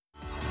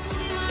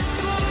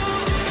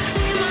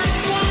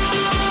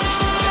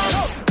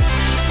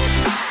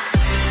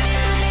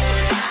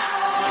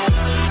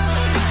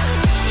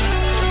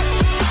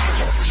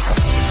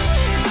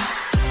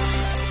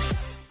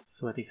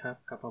วัสดีครับ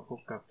กลับมาพบ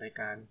กับราย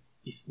การ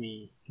Is Me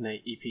ใน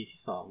EP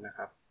ที่2นะค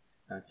รับ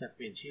หลังจากเป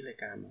ลี่ยนชื่อราย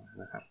การมา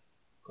นะครับ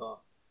ก็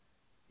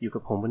อยู่กั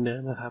บผมเหมือนเดิ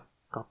มนะครับ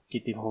ก๊อฟกิ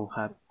ตติพงศ์ค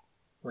รับ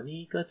วัน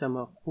นี้ก็จะม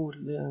าพูด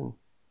เรื่อง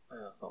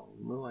ของ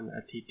เมื่อวันอ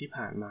าทิตย์ที่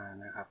ผ่านมา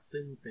นะครับ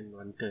ซึ่งเป็น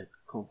วันเกิด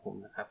ของผม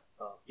นะครับ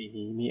ปี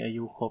นี้มีอา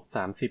ยุครบ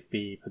30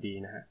ปีพอดี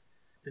นะฮะ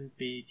เป็น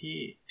ปี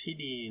ที่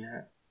ดีนะฮ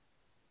ะ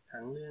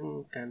ทั้งเรื่อง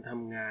การท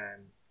ำงาน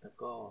แล้ว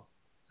ก็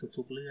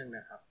ทุกๆเรื่องน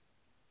ะครับ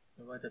ไ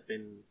ม่ว่าจะเป็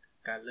น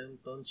การเริ่ม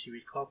ต้นชีวิ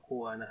ตครอบครั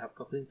วนะครับ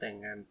ก็เพิ่งแต่ง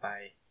งานไป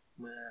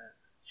เมื่อ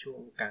ช่ว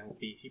งกลาง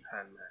ปีที่ผ่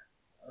านมา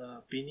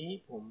ปีนี้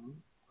ผม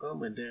ก็เ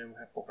หมือนเดิม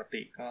ครับปก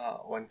ติก็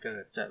วันเกิ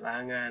ดจะลา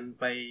งาน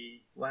ไป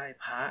ไหว้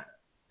พระ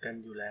กัน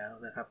อยู่แล้ว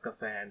นะครับกับ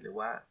แฟนหรือ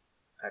ว่า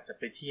อาจจะ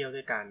ไปเที่ยว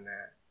ด้วยกันน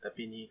ะแต่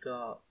ปีนี้ก็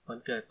วัน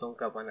เกิดตรง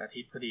กับวันอา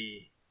ทิตย์พอดี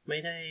ไม่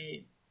ไ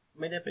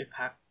ด้ไป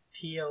พัก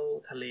เที่ยว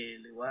ทะเล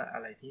หรือว่าอะ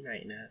ไรที่ไหน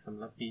นะสำ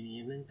หรับปีนี้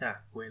เนื่องจาก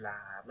เวลา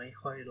ไม่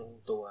ค่อยลง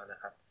ตัวนะ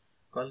ครับ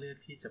ก็เลือก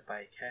ที่จะไป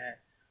แค่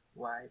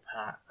ไหว้พร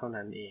ะเท่า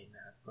นั้นเองน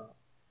ะครับก็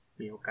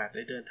มีโอกาสไ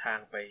ด้เดินทาง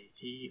ไป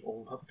ที่อง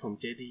ค์พระปฐม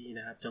เจดีย์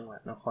นะครับจังหวัด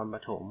นครป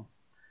ฐม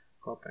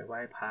ก็ไปไหว้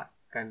พระ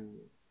กัน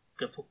เ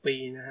กือบทุกปี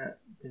นะฮะ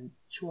เป็น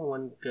ช่วงวั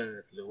นเกิ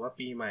ดหรือว่า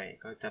ปีใหม่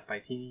ก็จะไป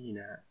ที่นี่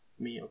นะฮะ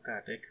มีโอกา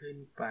สได้ขึ้น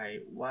ไป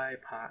ไหว้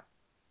พระ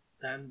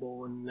ด้านบ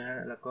นนะฮะ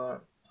แล้วก็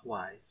ถว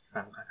าย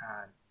สังฆทา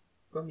น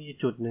ก็มี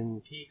จุดหนึ่ง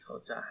ที่เขา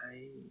จะให้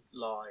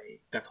ลอย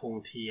กระทง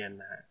เทียน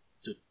นะฮะ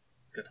จุด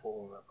กระทง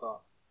แล้วก็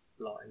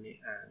ลอยใน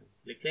อ่าง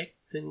เล็ก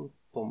ๆซึ่ง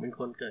ผมเป็น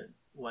คนเกิด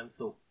วัน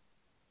ศุกร์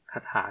คา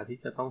ถาที่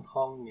จะต้อง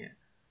ท่องเนี่ย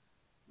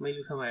ไม่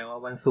รู้ทำไมว่า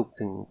วันศุกร์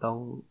ถึงต้อง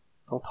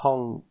ท่อง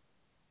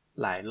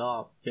หลายรอ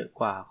บเยอะ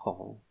กว่าของ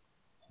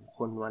ค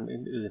นวัน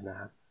อื่นๆนะ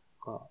ครับ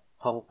ก็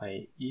ท่องไป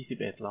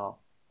21รอบ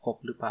ครบ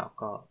หรือเปล่า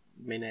ก็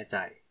ไม่แน่ใจ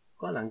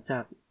ก็หลังจา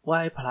กไห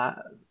ว้พระ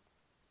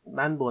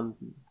ด้านบน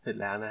เสร็จ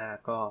แล้วนะฮะ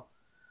ก็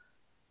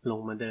ลง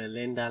มาเดินเ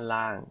ล่นด้าน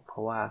ล่างเพร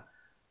าะว่า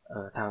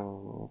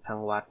ทาง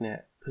วัดเนี่ย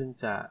เพิ่ง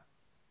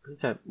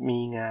จะมี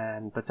งาน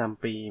ประจ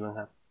ำปีมั้ง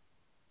ครับ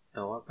แ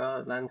ต่ว่าก็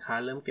ร้านค้า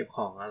เริ่มเก็บข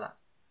องแล้วล่ะ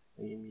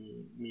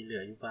มีเหลื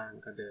ออยู่บ้าง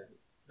ก็เดิ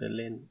น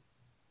เล่น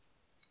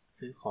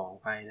ซื้อของ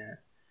ไปนะ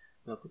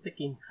เราก็ไป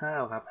กินข้า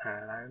วครับหา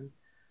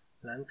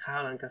ร้านข้าว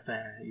ร้านกาแฟ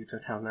อยู่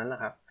แถวๆนั้นแหละ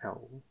ครับแ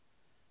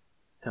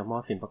ถวมอ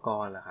ศิลปาก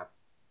รแหละครับ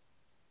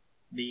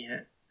ดีฮ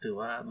ะถือ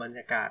ว่าบรรย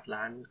ากาศ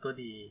ร้านก็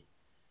ดี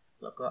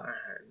แล้วก็อา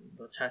หาร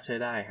รสชาติใช้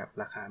ได้ครับ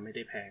ราคาไม่ไ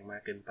ด้แพงมา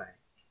กเกินไป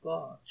ก็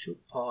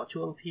พอ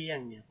ช่วงเที่ยง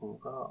เนี่ยผม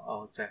ก็อ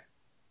อกจาก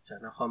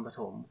นครป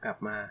ฐมกลับ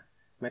มา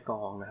แม่กล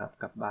องนะครับ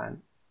กลับบ้าน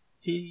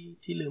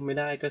ที่ลืมไม่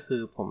ได้ก็คื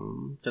อผม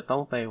จะต้อ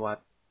งไปวัด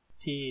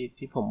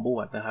ที่ผมบ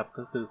วชนะครับ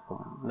ก็คือผม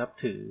นับ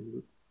ถือ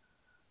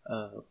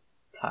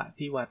พระ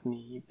ที่วัด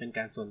นี้เป็นก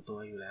ารส่วนตัว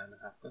อยู่แล้วน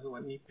ะครับก็คือวั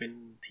ดนี้เป็น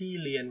ที่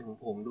เรียนของ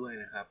ผมด้วย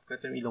นะครับก็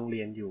จะมีโรงเ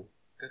รียนอยู่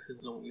ก็คือ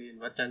โรงเรียน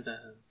วัดจันทร์เจ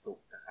ริญสุข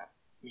นะครับ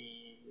มี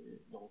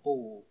หลวง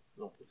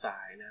ปู่สา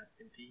ยนะครับเ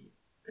ป็น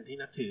ที่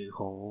นับถือ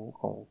ข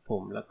องผ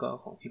มแล้วก็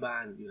ของที่บ้า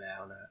นอยู่แล้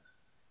วนะ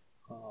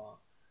ก็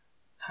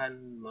ท่าน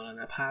มร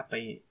ณภาพไป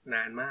น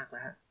านมากแล้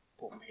วฮะ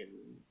ผมเห็น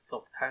ศ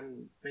พท่าน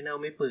ไม่เน่า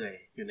ไม่เปื่อย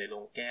อยู่ในโร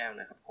งแก้ว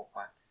นะครับของ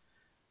วัด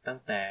ตั้ง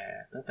แ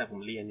ต่ผม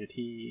เรียนอยู่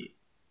ที่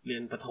เรีย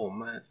นประถม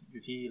มาอ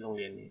ยู่ที่โรงเ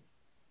รียนนี้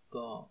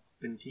ก็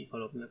เป็นที่เคา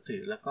รพนับถื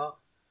อแล้วก็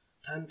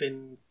ท่านเป็น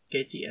เก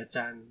จิอาจ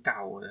ารย์เก่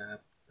านะครั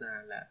บนา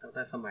นแล้วตั้งแ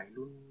ต่สมัย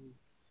รุ่น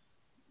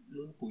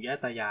ปู่ย่า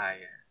ตายาย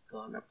ก็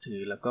นับถื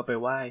อแล้วก็ไป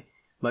ไหว้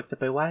มักจะ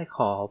ไปไหว้ข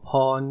อพ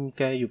รแ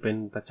กอยู่เป็น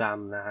ประจ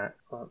ำนะฮะ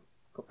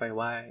ก็ไปไห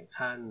ว้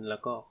ท่านแล้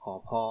วก็ขอ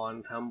พร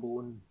ทำบุ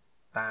ญ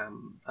ตา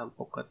ม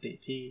ปกติ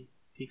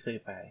ที่เคย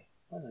ไป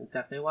ก็หลังจ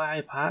ากได้ไหว้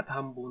พระท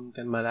ำบุญ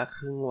กันมาแล้วค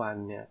รึ่งวัน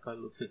เนี่ยก็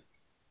รู้สึก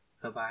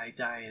สบาย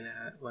ใจนะ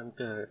ฮะวัน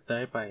เกิดได้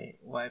ไป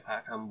ไหว้พระ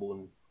ทำบุญ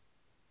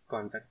ก่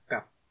อนจะก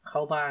ลับเข้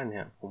าบ้านเ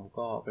นี่ยผม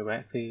ก็ไปแว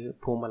ะซื้อ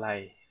พวงมาลั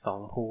ย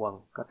2พวง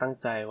ก็ตั้ง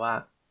ใจว่า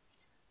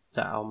จ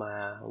ะเอามา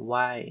ไห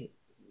ว้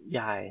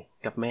ยาย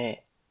กับแม่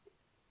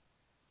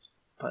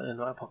เผอิญ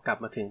ว่าพอกลับ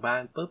มาถึงบ้า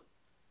นปุ๊บ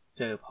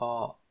เจอ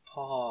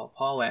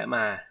พ่อแวะม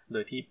าโด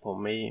ยที่ผม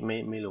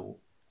ไม่รู้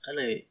ก็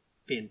เลย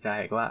เปลี่ยนใจ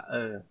ว่าเ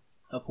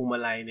อาพวงมา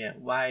ลัยเนี่ย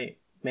ไหว้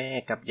แม่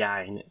กับยา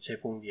ยเนี่ยใช้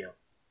พวงเดียว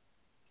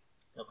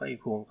แล้วก็อีก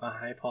พวงก็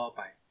ให้พ่อไ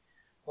ป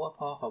เพราะว่า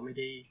พ่อเขาไม่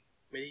ไ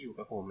ด้อยู่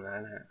กับผมแล้ว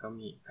นะฮะ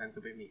ท่านก็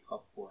ไปมีครอ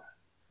บครัว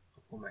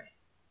ใหม่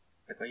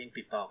แต่ก็ยัง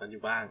ติดต่อกันอ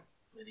ยู่บ้าง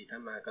เมื่อดีท่า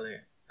นมาก็เลย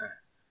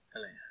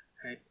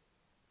ให้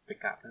ไป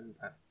กราบท่าน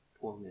สักพ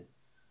วงหนึ่ง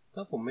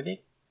ก็ผมไม่ได้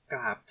ก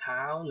ราบเท้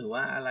าหรือ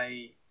ว่าอะไร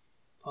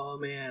พ่อ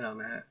แม่หรอก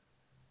นะฮะ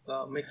ก็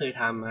ไม่เคย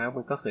ทำนะ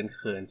มันก็เ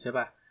ขินใช่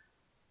ป่ะ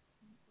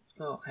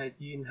ก็แค่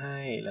ยื่นให้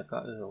แล้วก็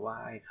ไหว้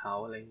เขา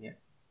อะไรเงี้ย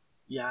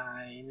ยา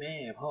ยแม่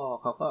พ่อ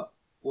เขาก็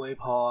อวย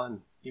พร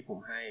ที่ผม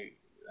ให้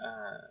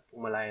พวง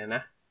มาลัยน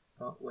ะ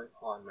ก็อวยพ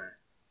รมา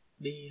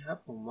ดีครับ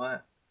ผมว่า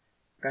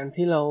การ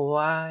ที่เราไห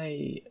ว้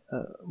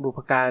บุพ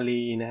กา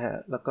รีนะฮะ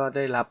แล้วก็ไ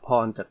ด้รับพ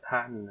รจากท่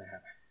านนะครั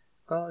บ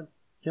ก็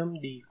ย่อม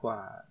ดีกว่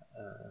า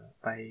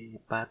ไป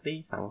ปาร์ตี้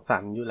สังสร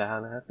รค์อยู่แล้ว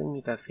นะฮะซึ่งมี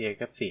แต่เสีย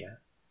กับเสีย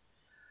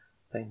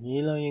แต่นี้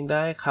เรายังไ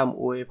ด้ค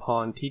ำอวยพ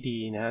รที่ดี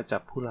นะจา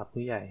กผู้หลัก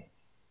ผู้ใหญ่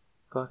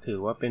ก็ถือ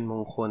ว่าเป็นม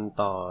งคล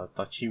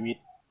ต่อชีวิต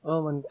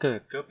วันเกิด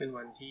ก็เป็น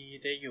วันที่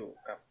ได้อยู่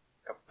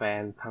กับแฟ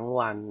นทั้ง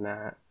วันนะ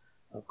ฮะ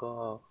แล้วก็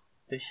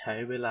ได้ใช้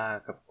เวลา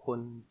กับคน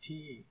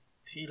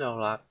ที่เรา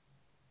รัก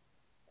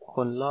ค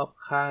นรอบ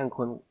ข้างค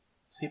น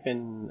ที่เป็น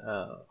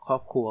ครอ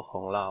บครัวข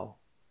องเรา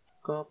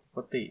ก็ปก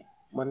ติ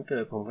วันเกิ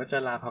ดผมก็จะ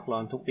ลาพักร้อ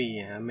นทุกปี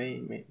ฮะไ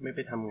ม่ไป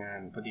ทำงาน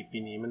พอดีปี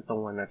นี้มันตรง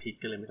วันอาทิตย์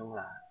ก็เลยไม่ต้อง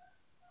ลา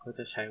ก็จ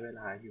ะใช้เว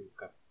ลาอยู่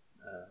กับ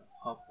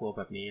ครอบครัวแ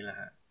บบนี้แหละ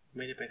ฮะไ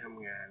ม่ได้ไปท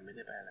ำงานไม่ไ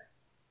ด้ไปอะไร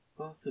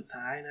ก็สุด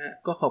ท้ายนะ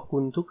ก็ขอบคุ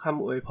ณทุกค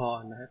ำอวยพ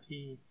รนะฮะ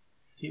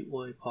ที่อ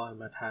วยพร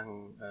มาทาง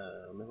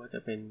ไม่ว่าจะ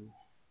เป็น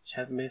แช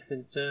ท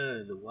Messenger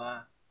หรือว่า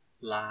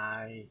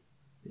Line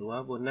หรือว่า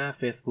บนหน้า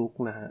Facebook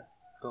นะฮะ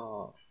ก็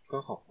ก็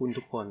ขอบคุณ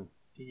ทุกคน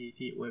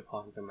ที่อวยพ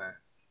รกันมา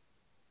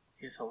โอเ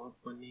คสำหรับ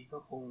วันนี้ก็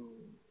คง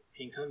เ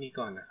พียงเท่านี้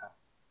ก่อนนะครับ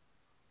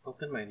พบ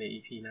กันใหม่ใน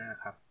EP หน้า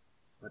ครับ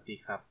สวัสดี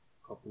ครับ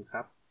ขอบคุณค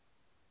รับ